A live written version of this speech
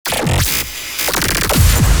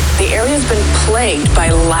the area's been plagued by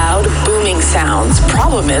loud, booming sounds.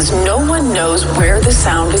 Problem is, no one knows where the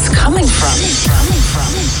sound is coming from.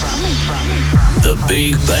 The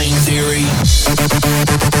Big Bang Theory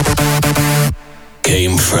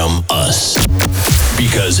came from us.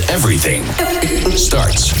 Because everything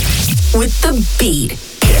starts with the beat.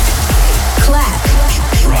 Kick. Clap.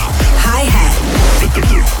 Drop. Hi-hat.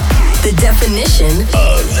 The definition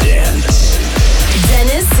of dance.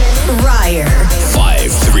 Dennis Ruyer.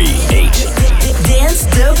 538. Dance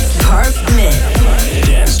Department.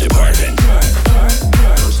 Dance Department.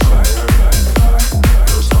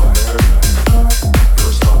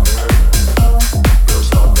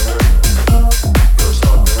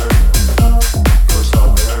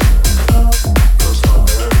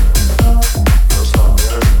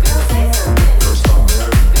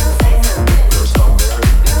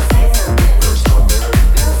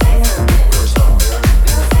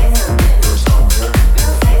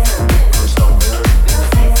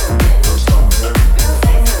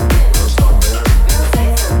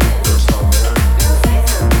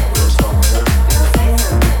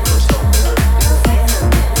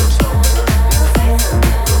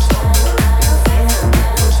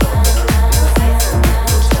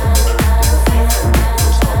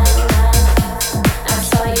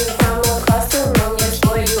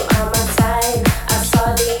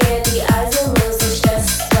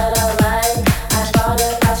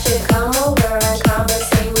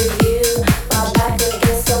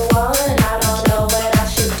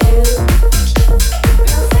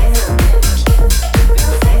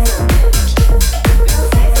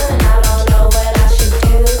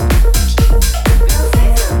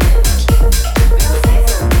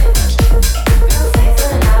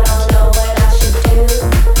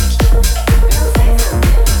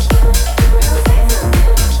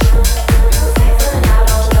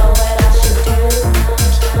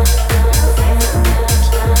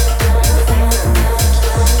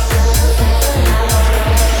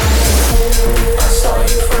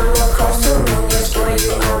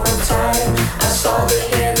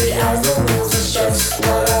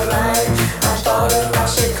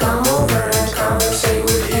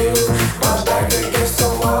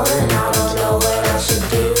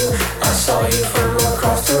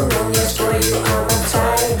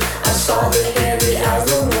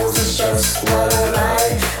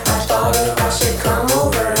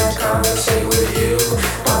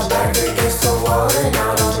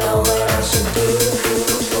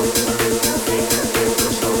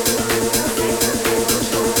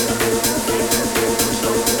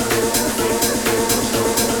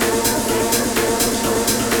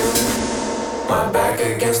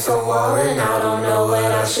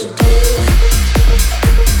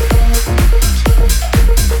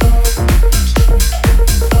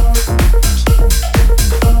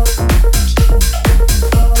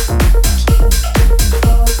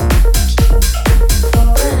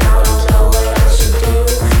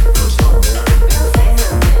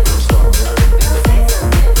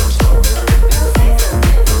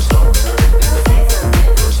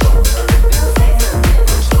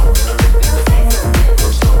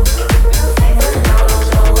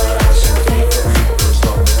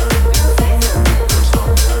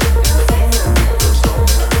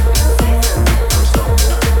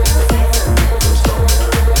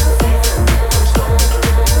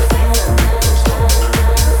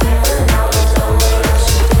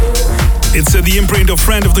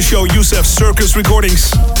 Friend of the show, Youssef, Circus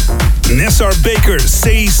Recordings. Nessar Baker,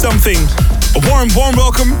 Say Something. A warm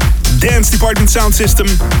welcome. Dance Department sound system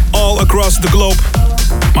all across the globe.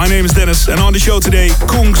 My name is Dennis, and on the show today,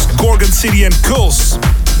 Kungs, Gorgon City and Kulz.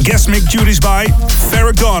 Guest mix duties by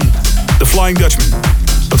Ferreck, the Flying Dutchman.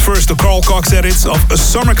 But first, the Carl Cox edits of a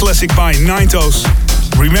summer classic by Nine Toes.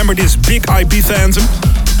 Remember this big Ibiza anthem?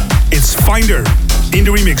 It's Finder in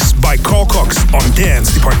the remix by Carl Cox on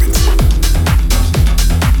Dance Department.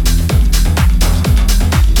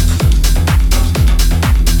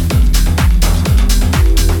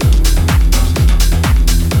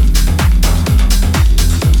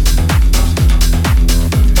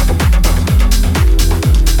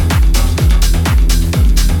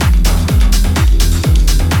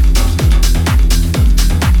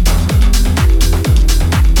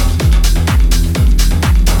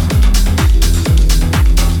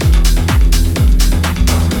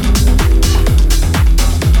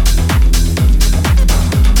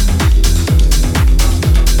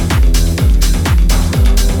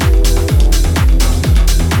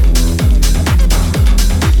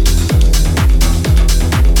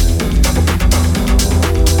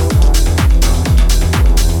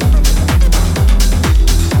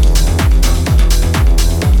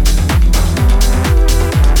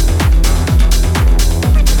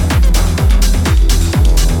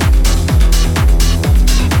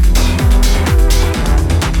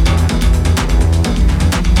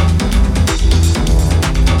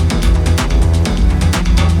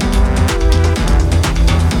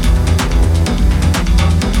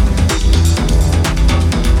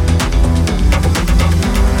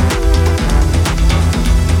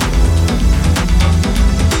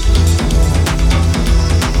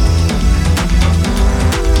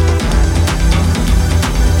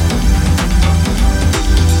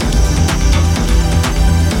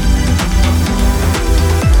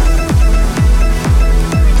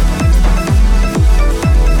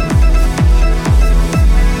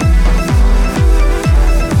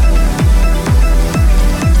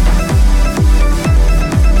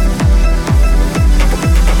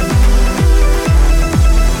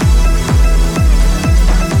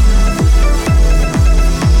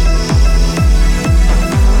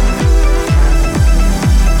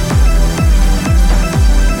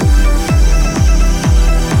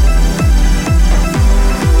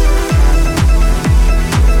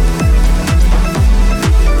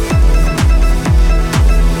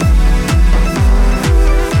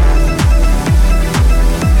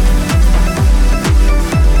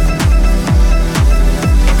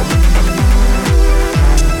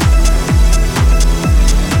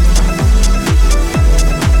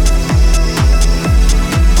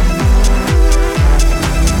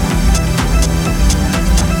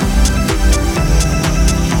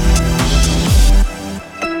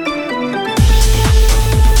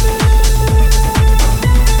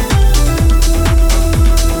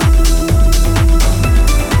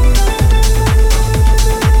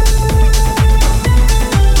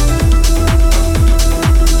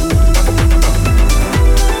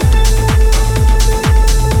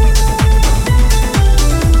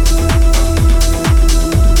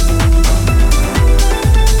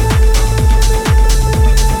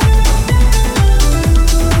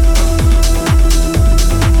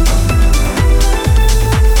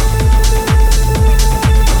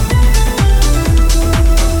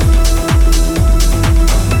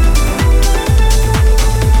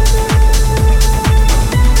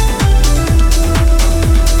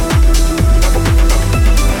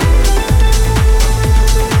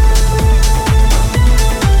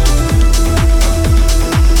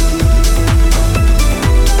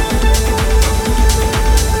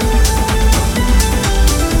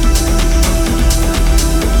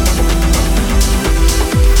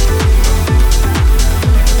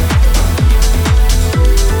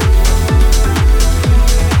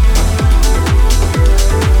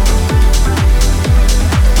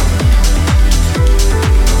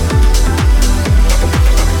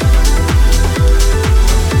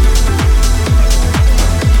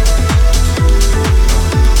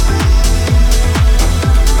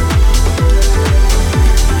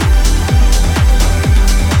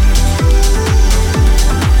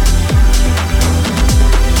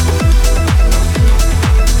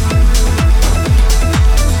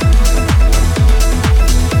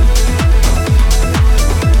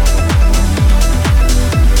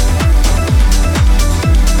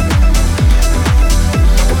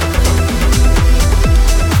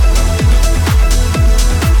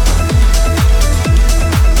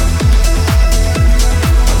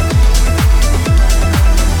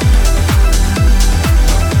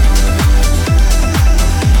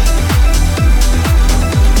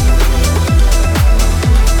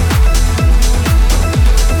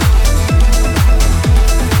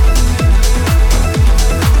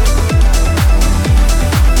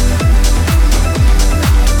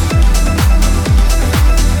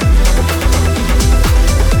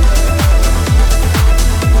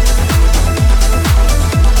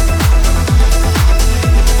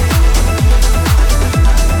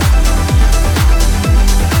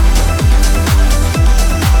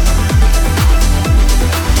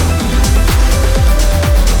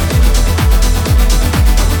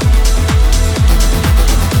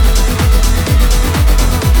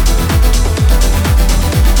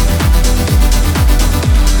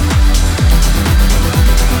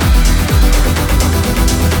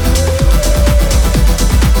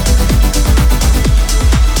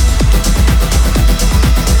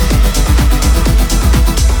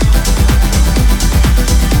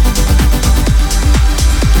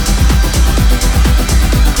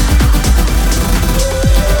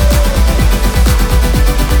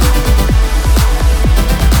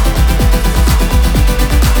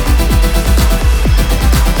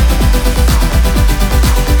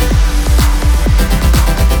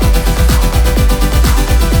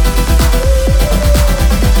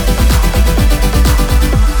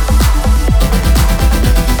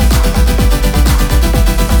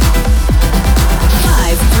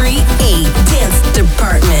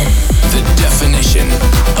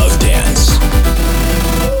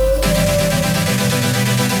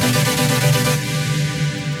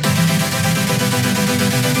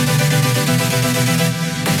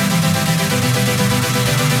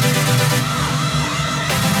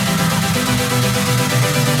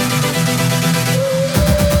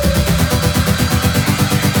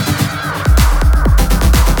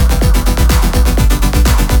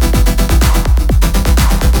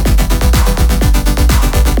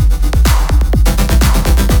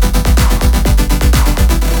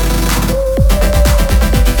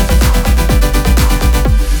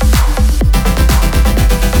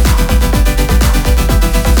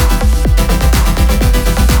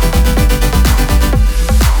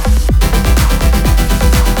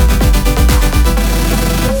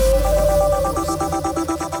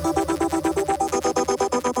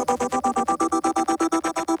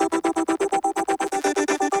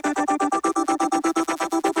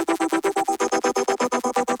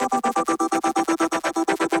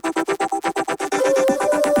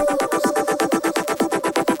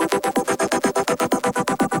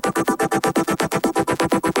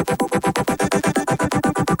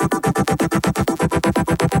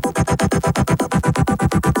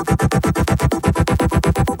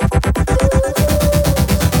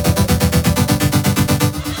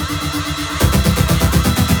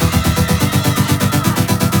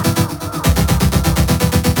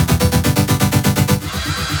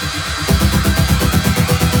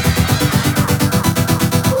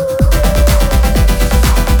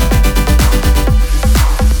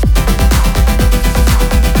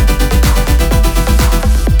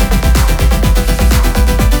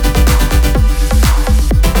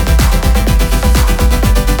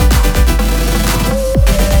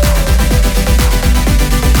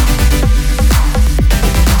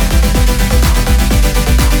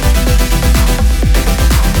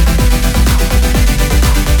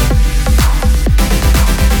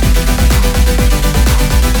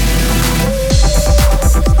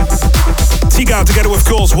 Of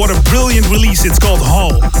course, what a brilliant release. It's called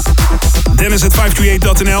Hall. Dennis at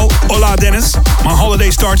 538.nl. Hola, Dennis. My holiday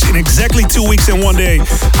starts in exactly 2 weeks and 1 day.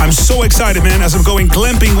 I'm so excited, man, as I'm going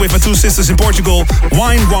glamping with my two sisters in Portugal.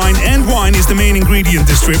 Wine is the main ingredient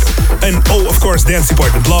this trip. And oh, of course, dance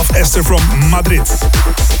department. Love, Esther from Madrid.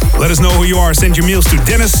 Let us know who you are. Send your mails to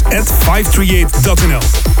Dennis at 538.nl.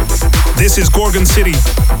 This is Gorgon City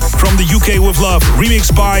from the UK with Love,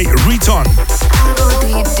 remixed by Riton. I go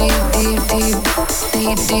deep, deep, deep, deep,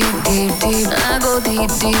 deep, deep, deep, deep. I go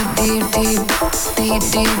deep, deep, deep, deep, deep,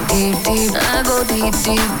 deep, deep, deep. I go deep,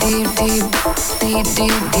 deep, deep, deep, deep,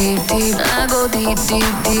 deep, deep, deep. I go deep,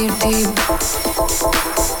 deep, deep, deep.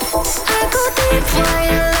 I go deep for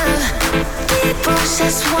your love, deep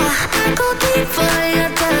process why. I go deep for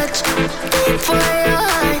your touch, deep for your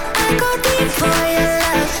heart. I go deep for your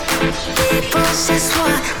love, deep process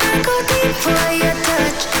why. I go deep for your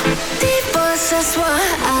touch, deep process why.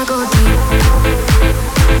 I go deep.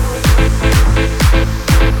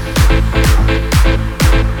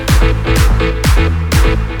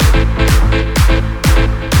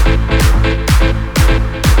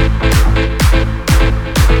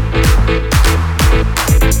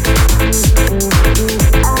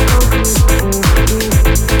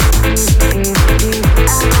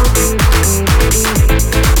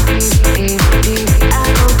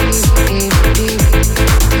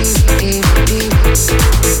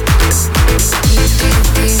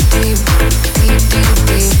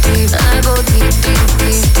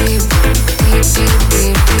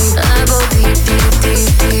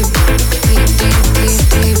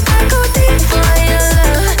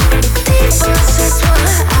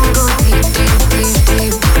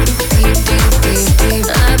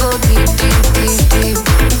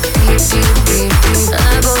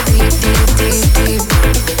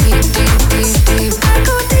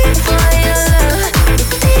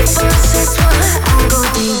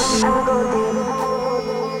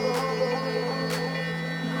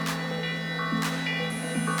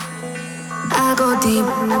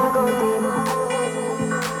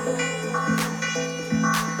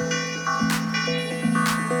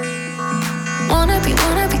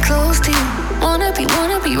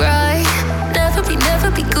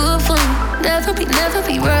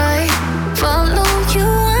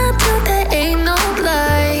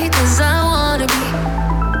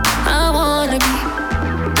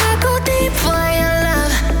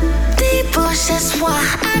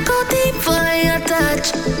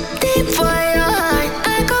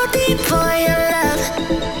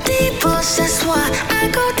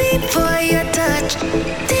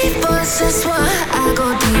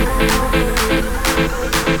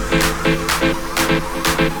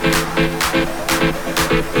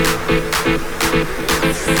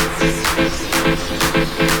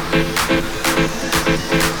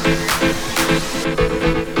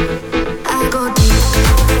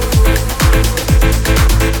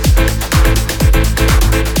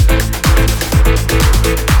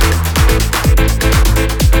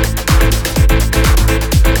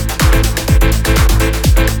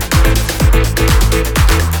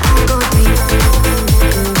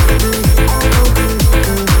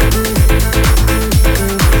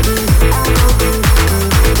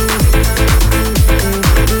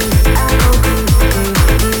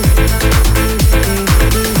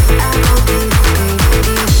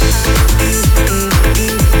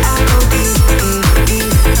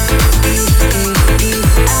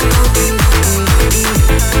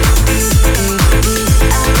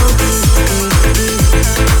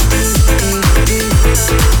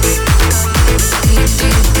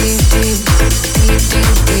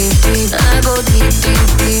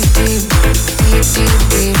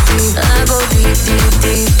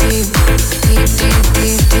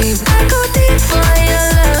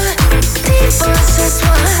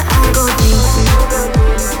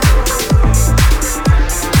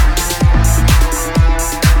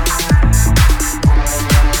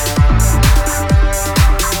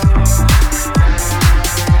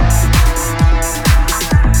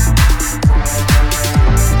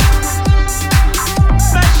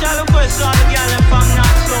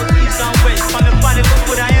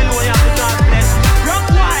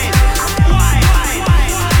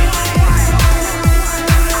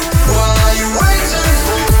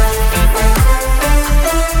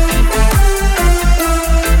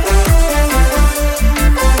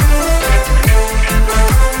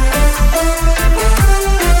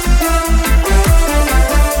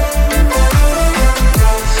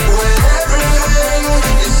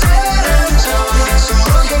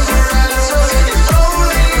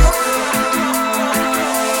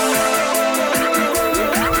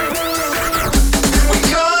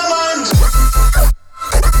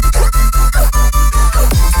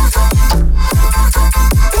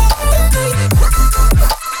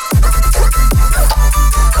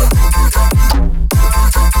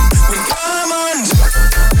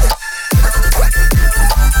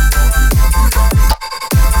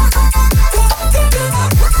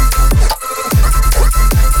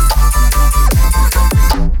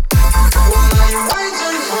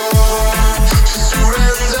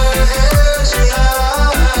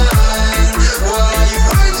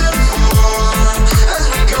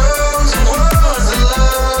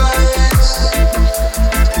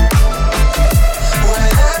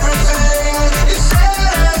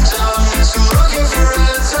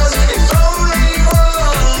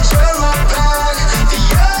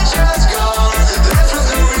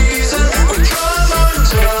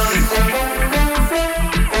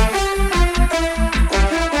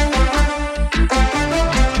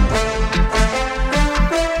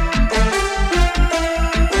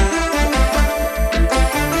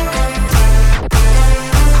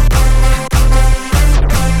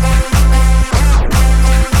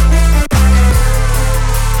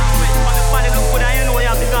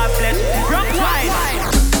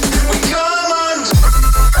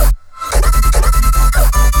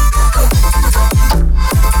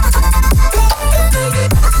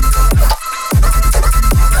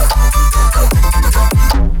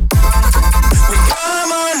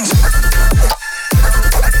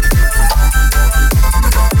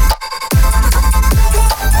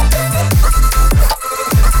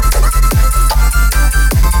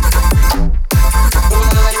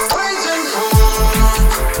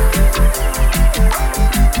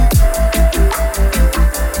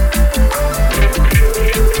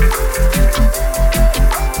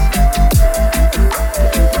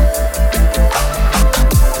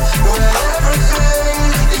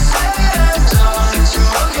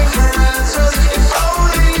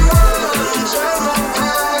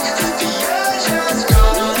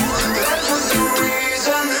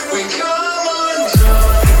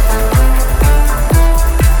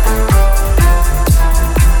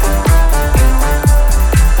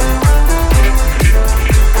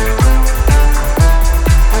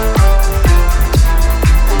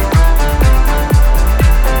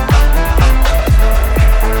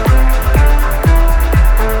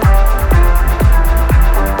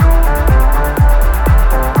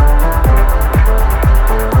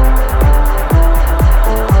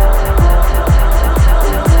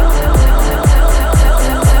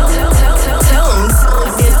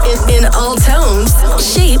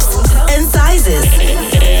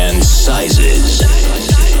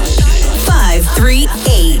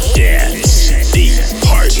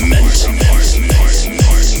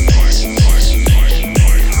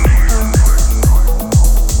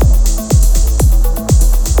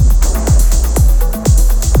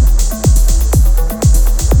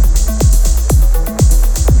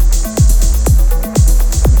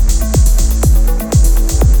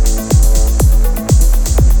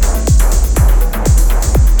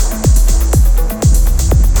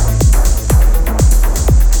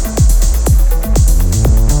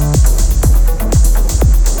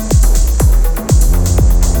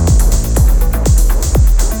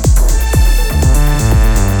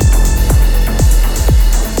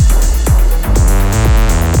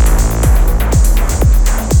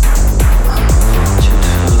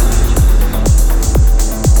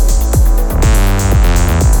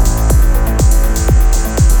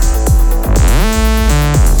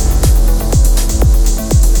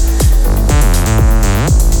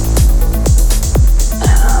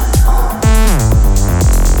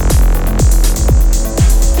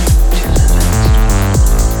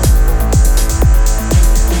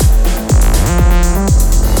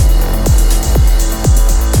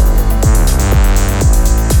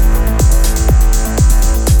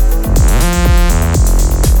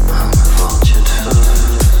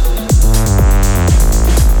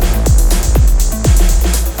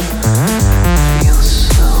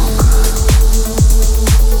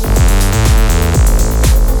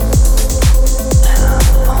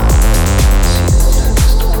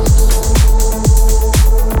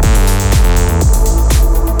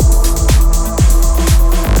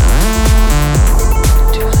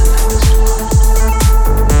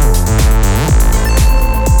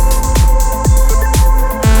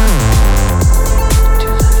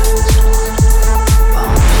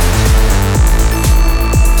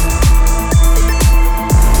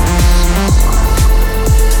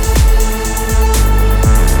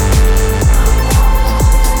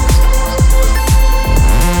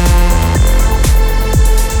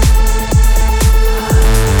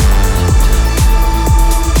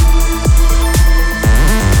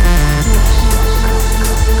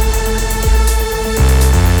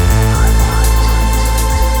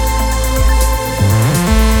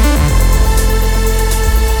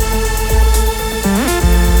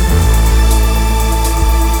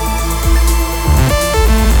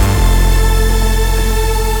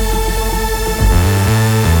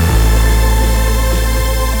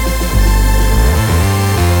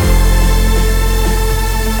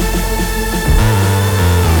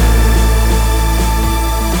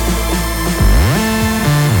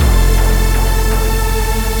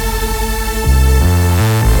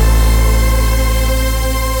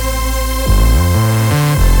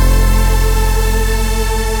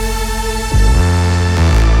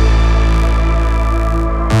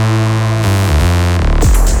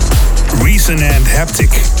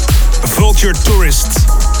 Nature Tourist,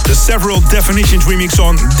 the Several Definitions remix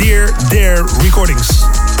on Dear Dare Recordings.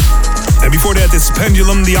 And before that, it's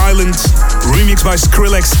Pendulum, The Island, remix by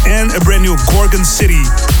Skrillex, and a brand new Gorgon City.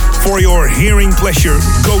 For your hearing pleasure,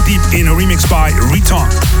 Go Deep in a remix by Riton.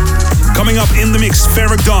 Coming up in the mix,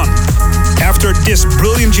 Ferreck Dawn. After this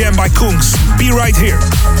brilliant jam by Kungs, be right here.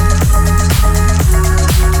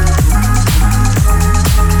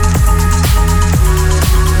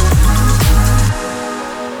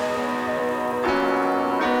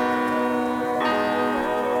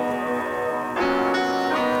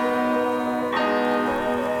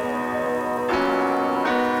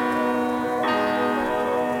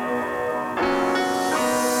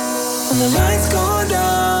 When the lights go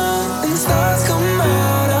down and the stars come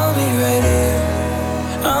out, I'll be right here.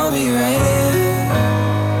 I'll be right here.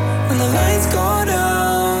 When the lights go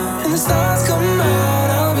down and the stars come out,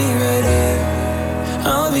 I'll be right here.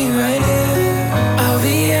 I'll be right here. I'll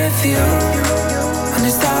be here for you when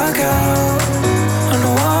it's dark out on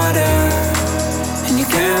the water and you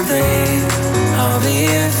can't breathe. I'll be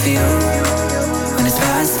here for you when it's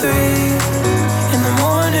past 3 in the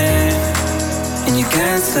morning and you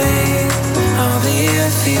can't sleep. I'll be here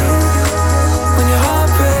for you when your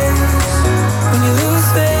heart breaks, when you lose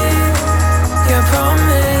faith. Yeah, I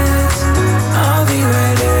promise I'll be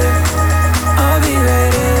right here. I'll be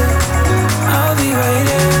right here. I'll be right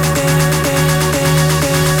here.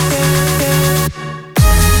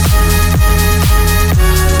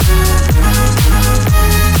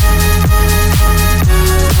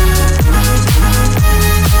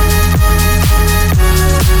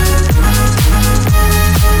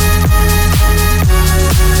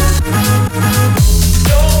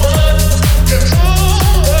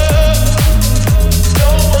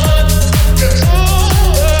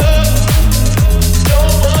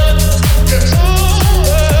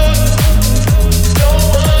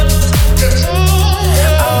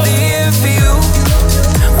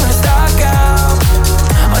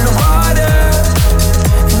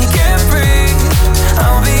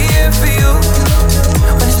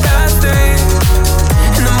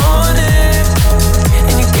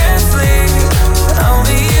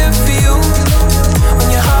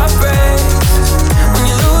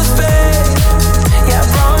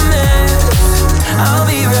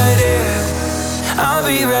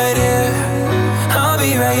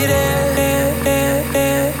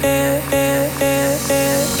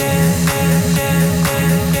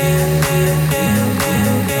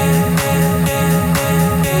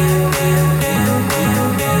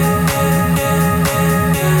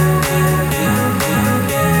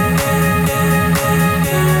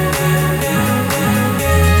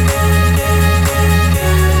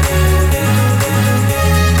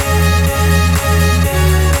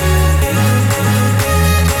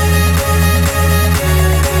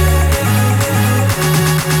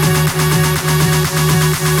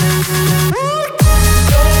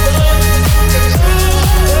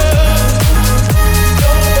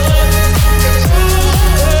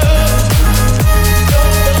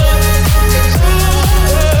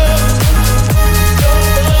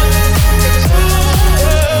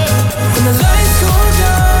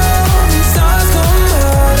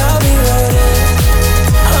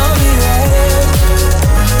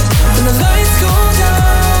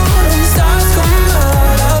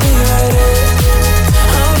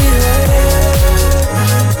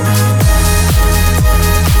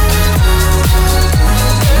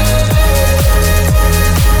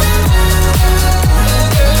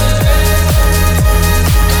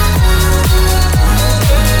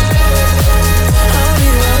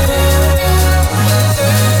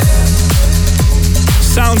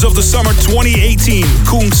 Of the summer 2018,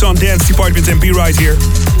 Kungs on Dance Department and Be Right Here.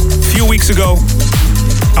 A few weeks ago,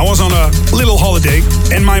 I was on a little holiday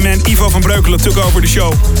and my man Ivo van Breukelen took over the show,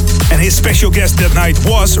 and his special guest that night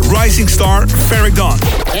was rising star Ferreck Dawn.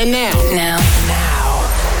 And now.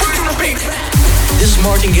 This is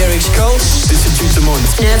Martin Garrix Coast. This is Jutamon.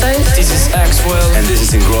 Never. This is Axwell. And this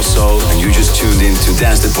is Ingrosso. And you just tuned in to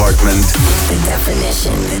Dance Department.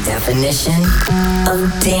 The definition of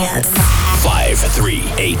dance.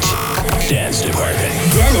 538 Dance Department.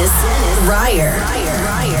 Dennis Ruyer.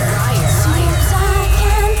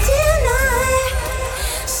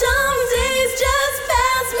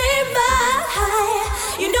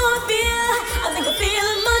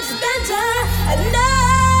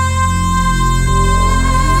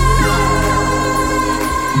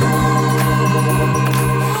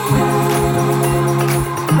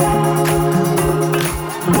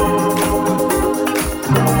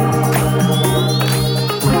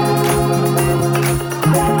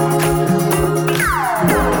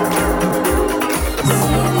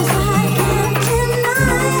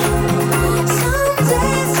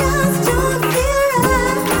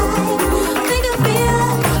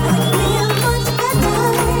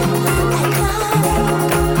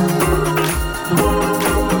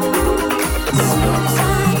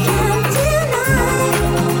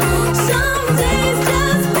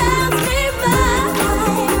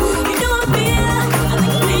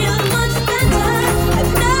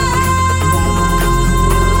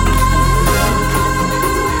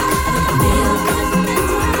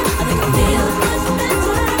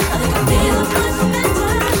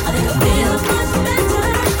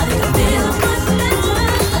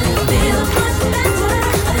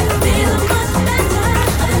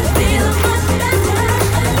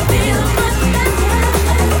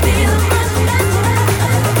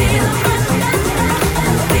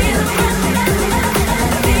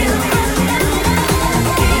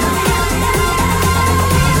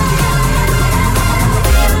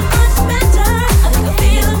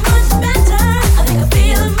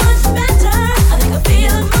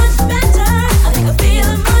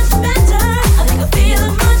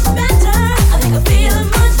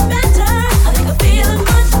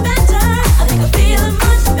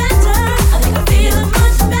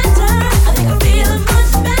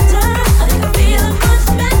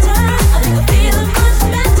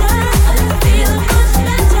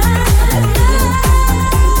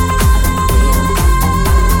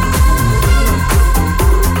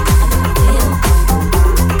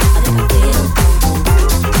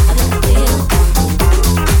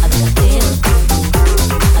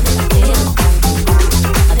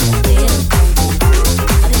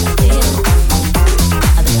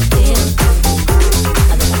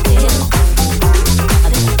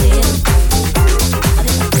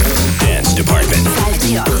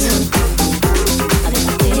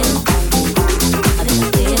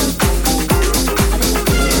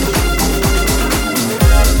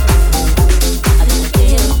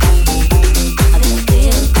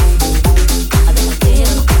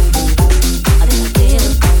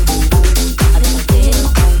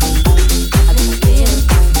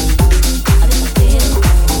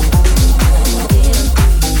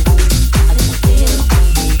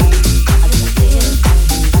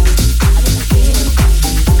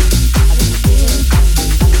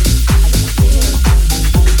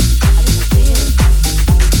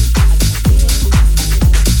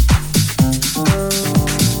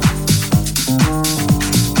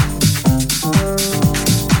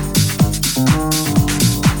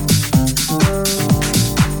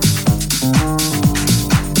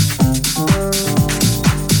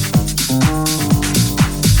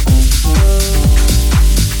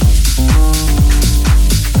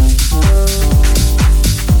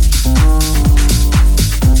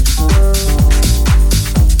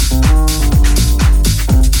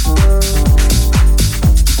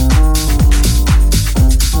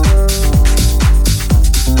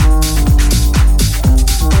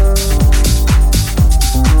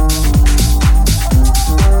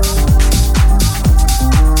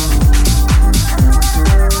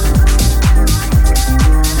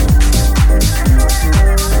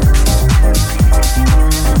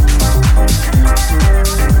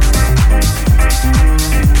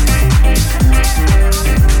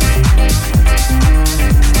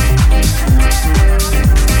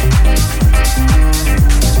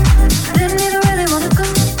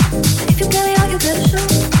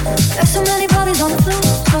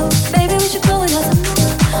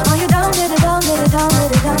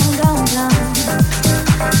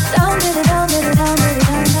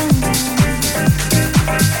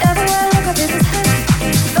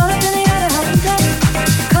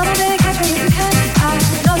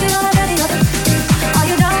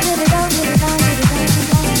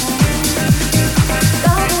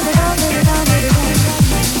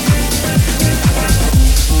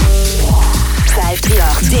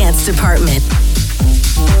 Dance Department.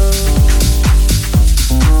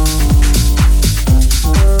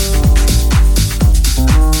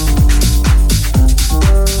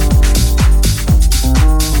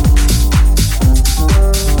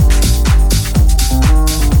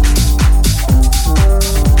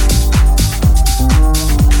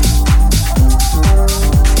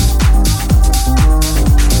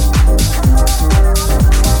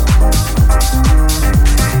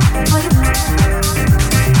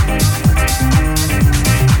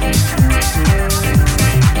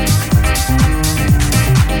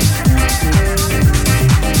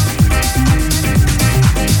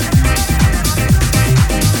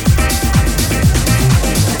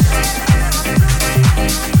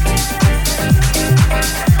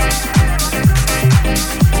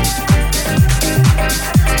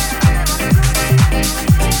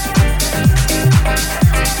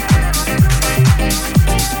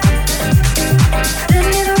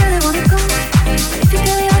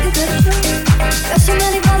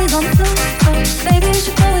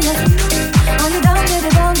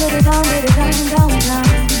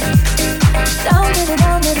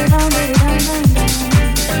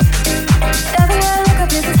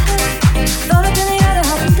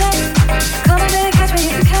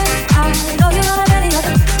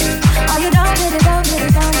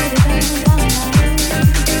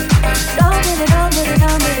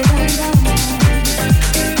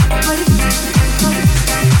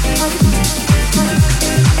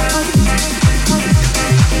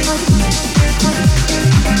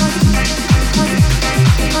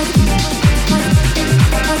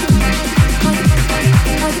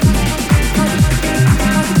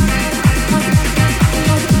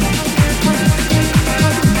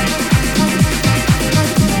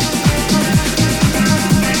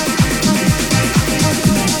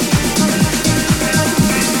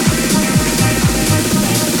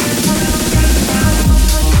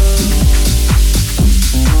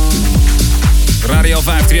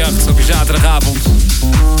 op je zaterdagavond.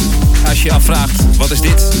 Als je je afvraagt, wat is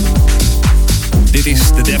dit? Dit is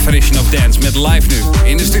The Definition of Dance met live nu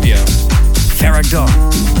in de studio. Ferreck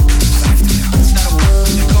Dawn.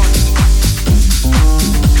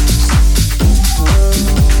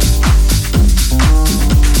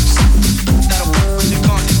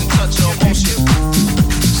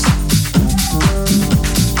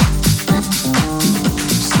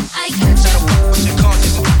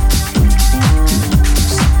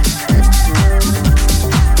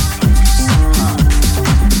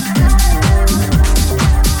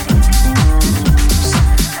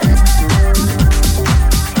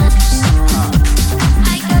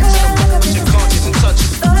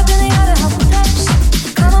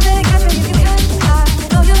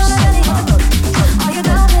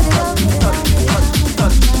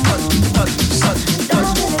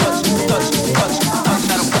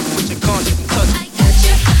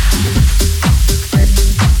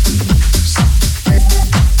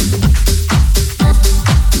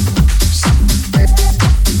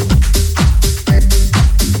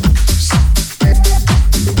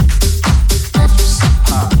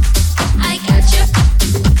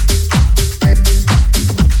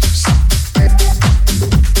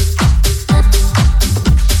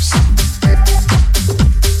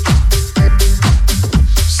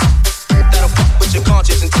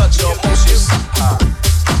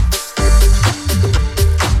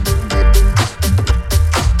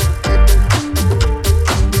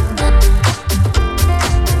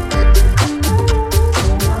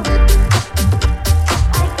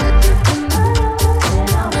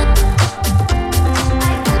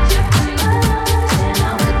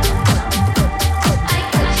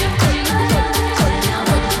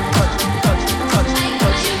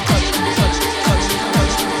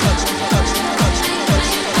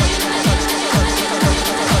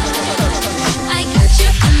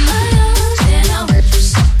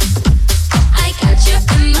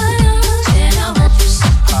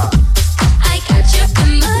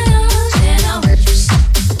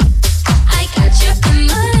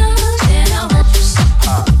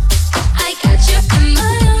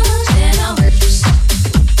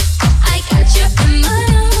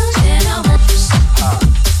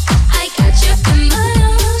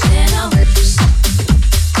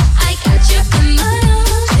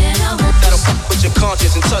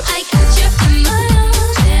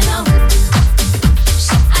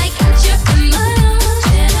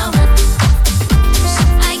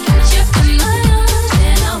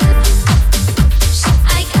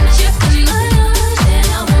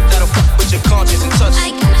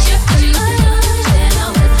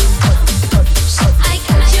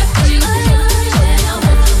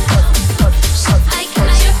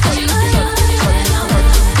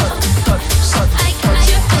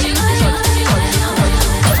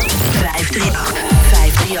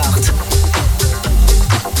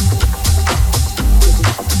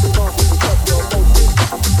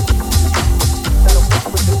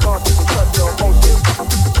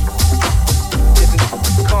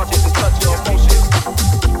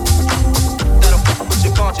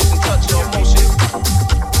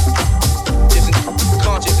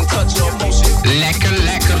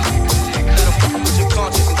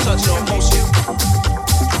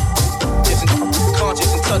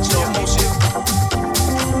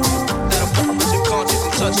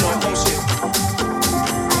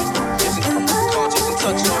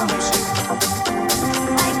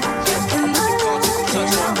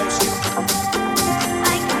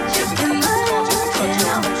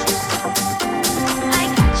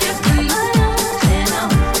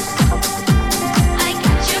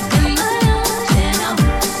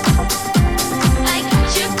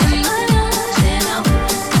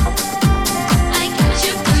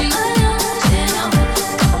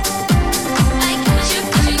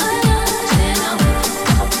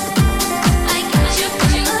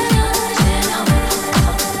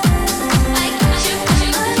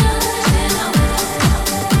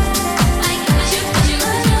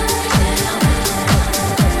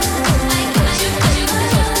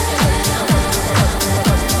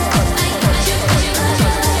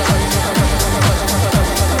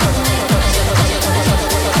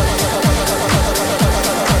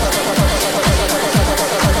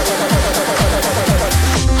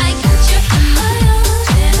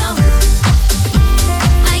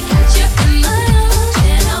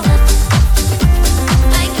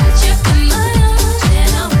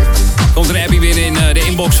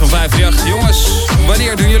 Van 538. Jongens,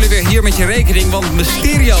 wanneer doen jullie weer hier met je rekening? Want mijn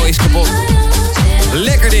stereo is kapot.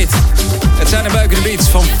 Lekker dit. Het zijn de buikende beats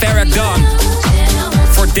van Ferreck Dawn.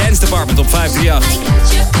 Voor Dance Department op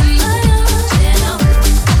 538.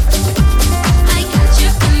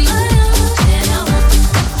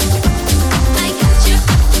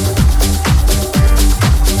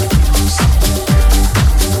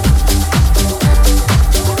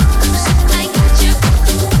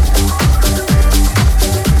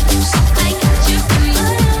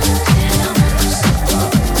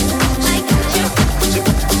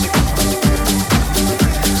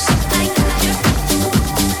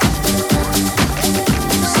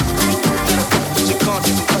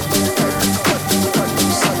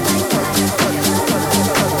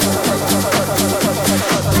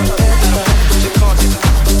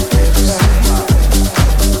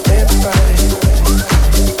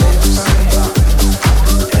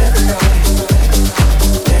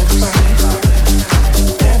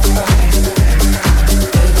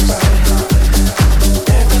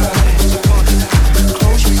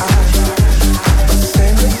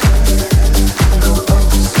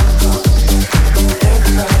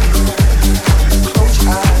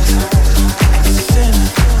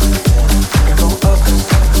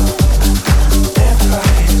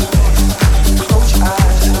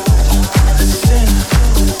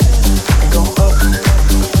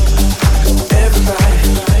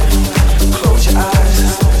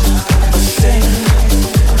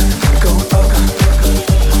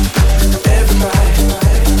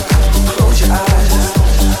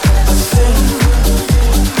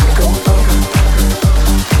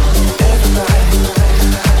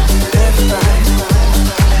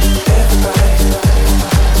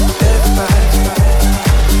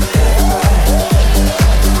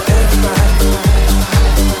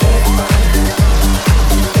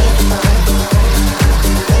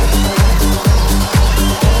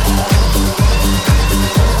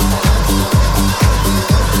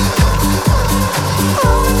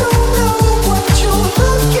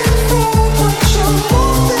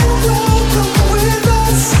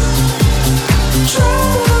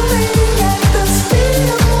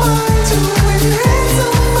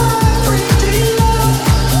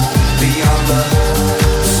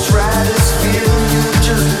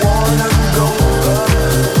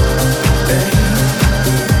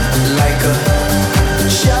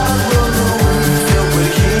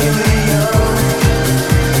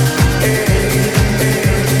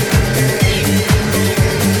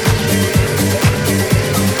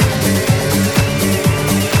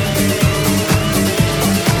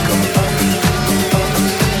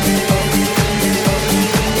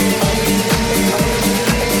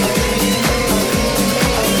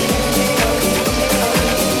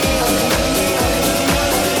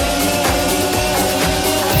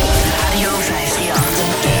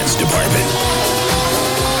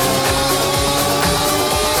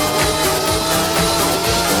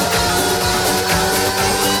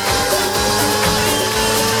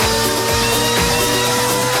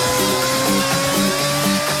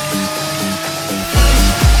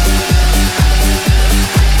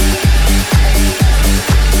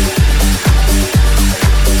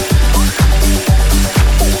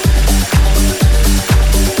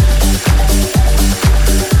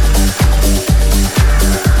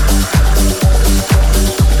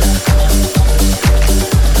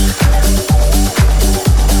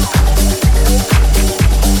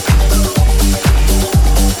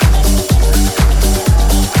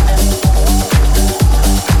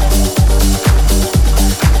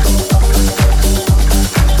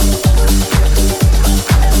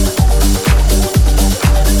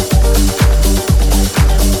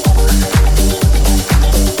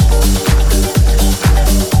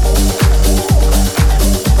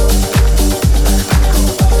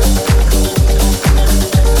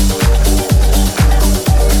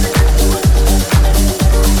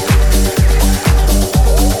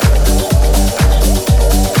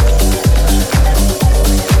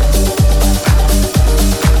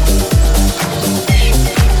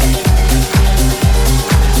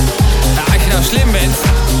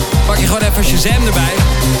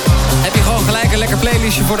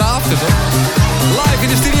 voor de after, toch? Live in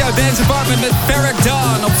de studio, Dance Apartment met Ferreck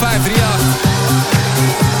Dawn op 538.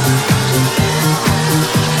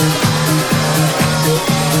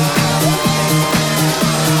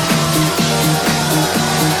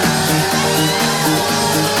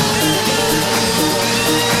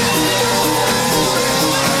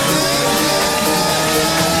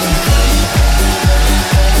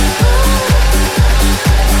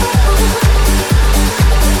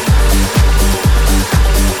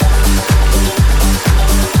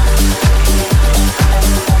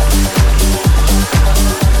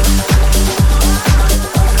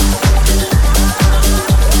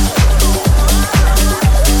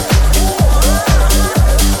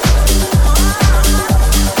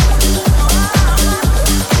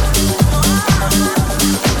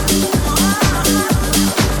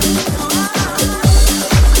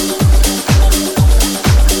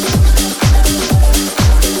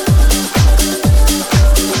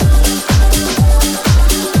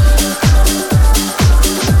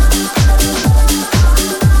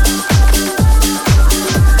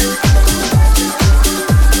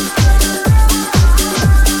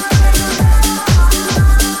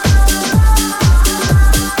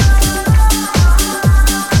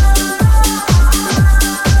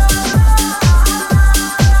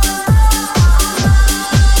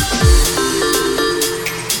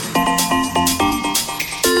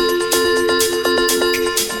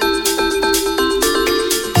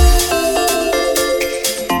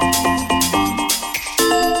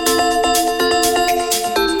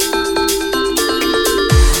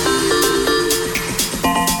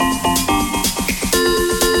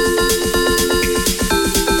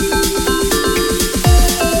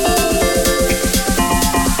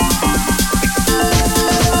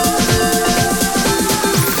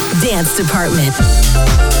 Department.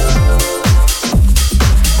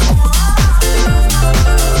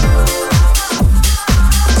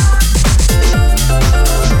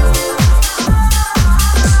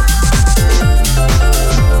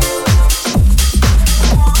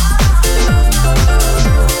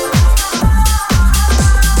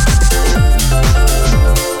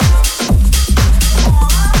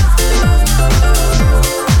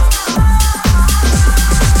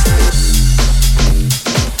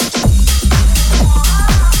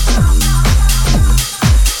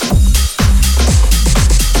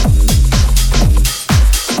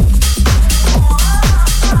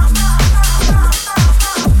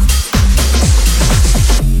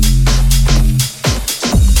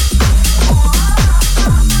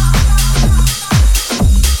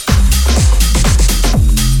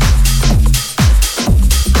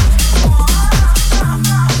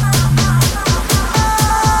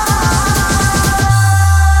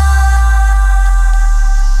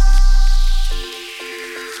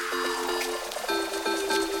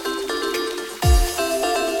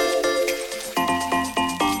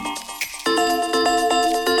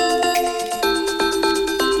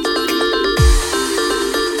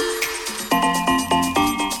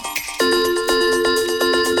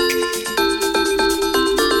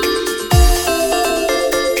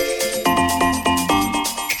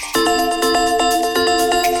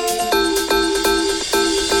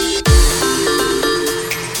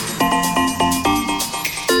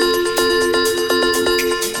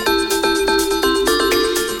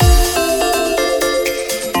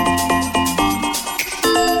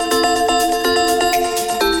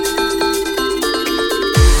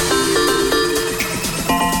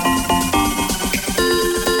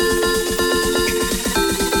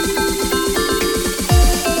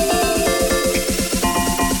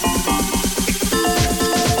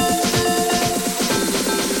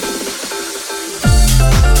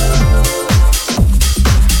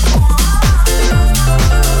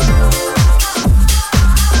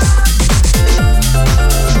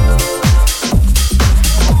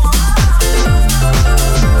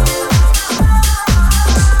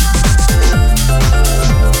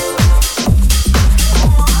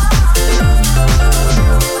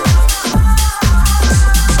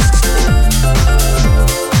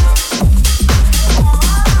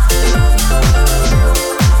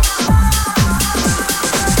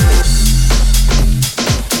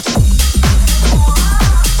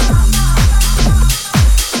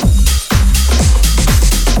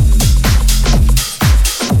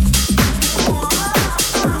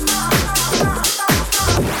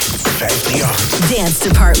 Dance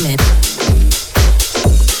Department.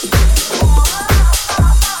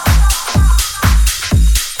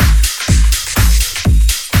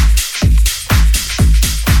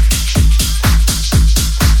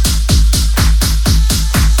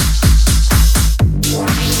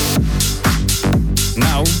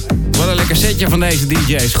 Nou, deze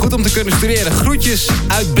DJ's. Goed om te kunnen studeren. Groetjes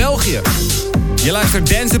uit België. Je luistert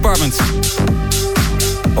Dance Department.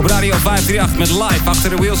 Op Radio 538 met live achter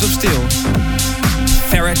de Wheels of Steel.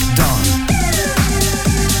 Ferreck Dawn.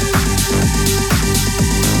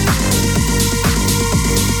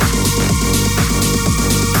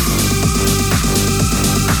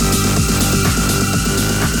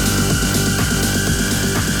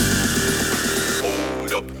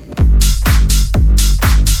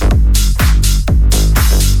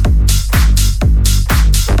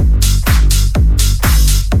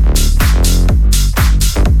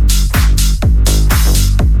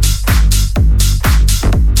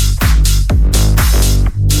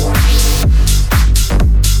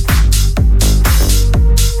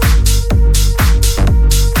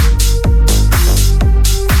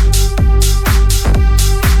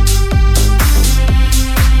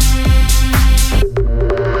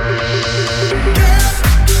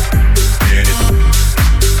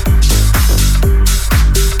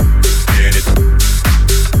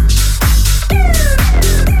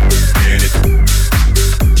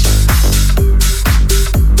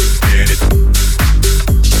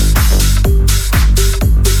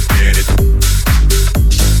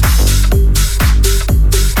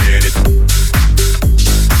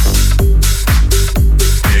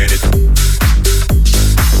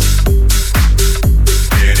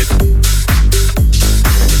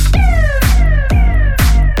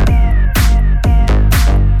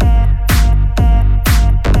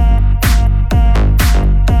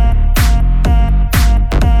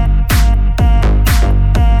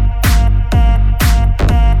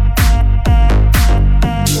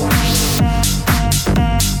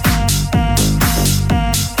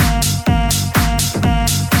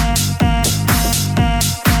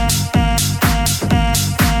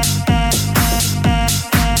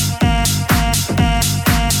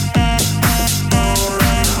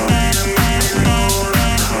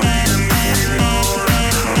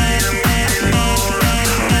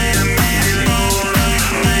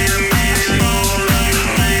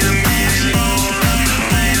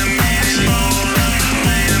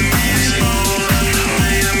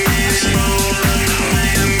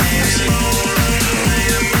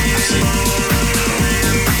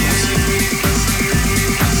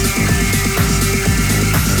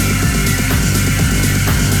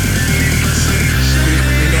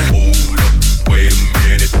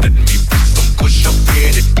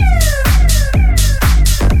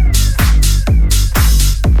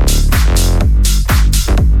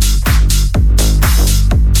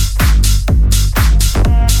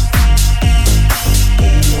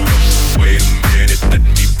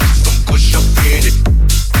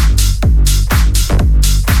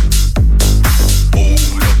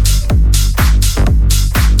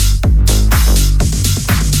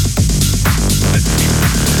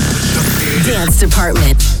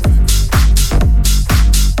 Department.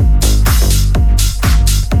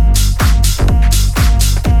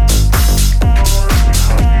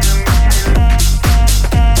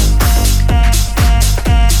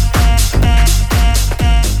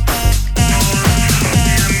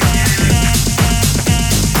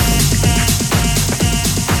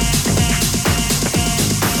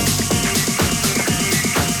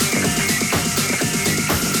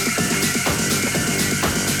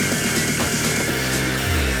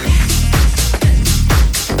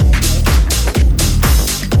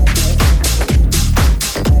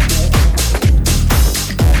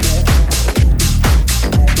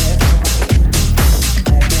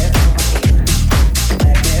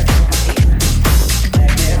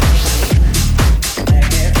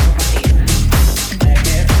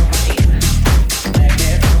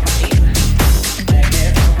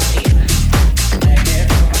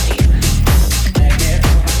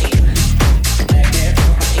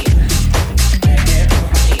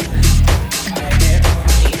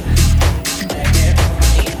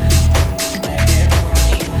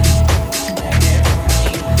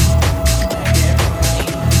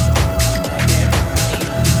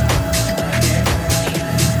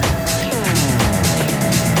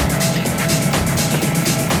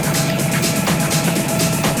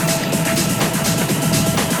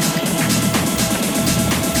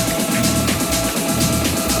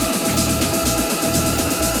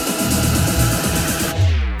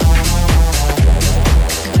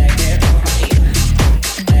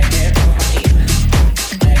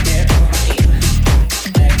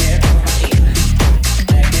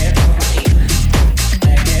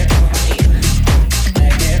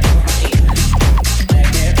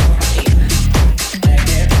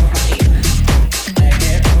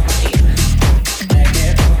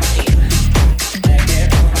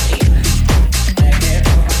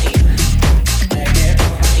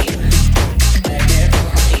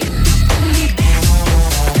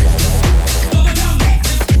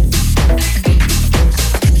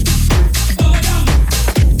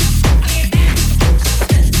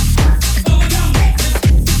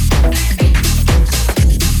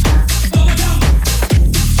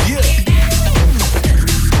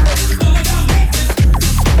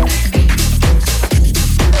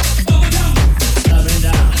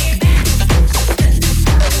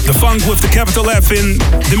 capital F in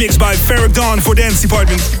the mix by Ferreck for Dance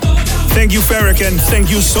Department. Thank you, Ferreck, and thank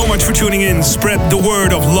you so much for tuning in. Spread the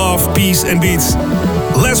word of love, peace, and beats.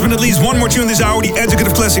 Last but not least, one more tune this hour, the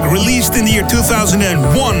Educative Classic, released in the year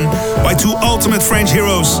 2001 by two ultimate French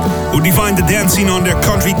heroes who defined the dance scene on their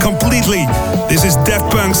country completely. This is Daft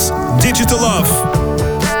Punk's Digital Love.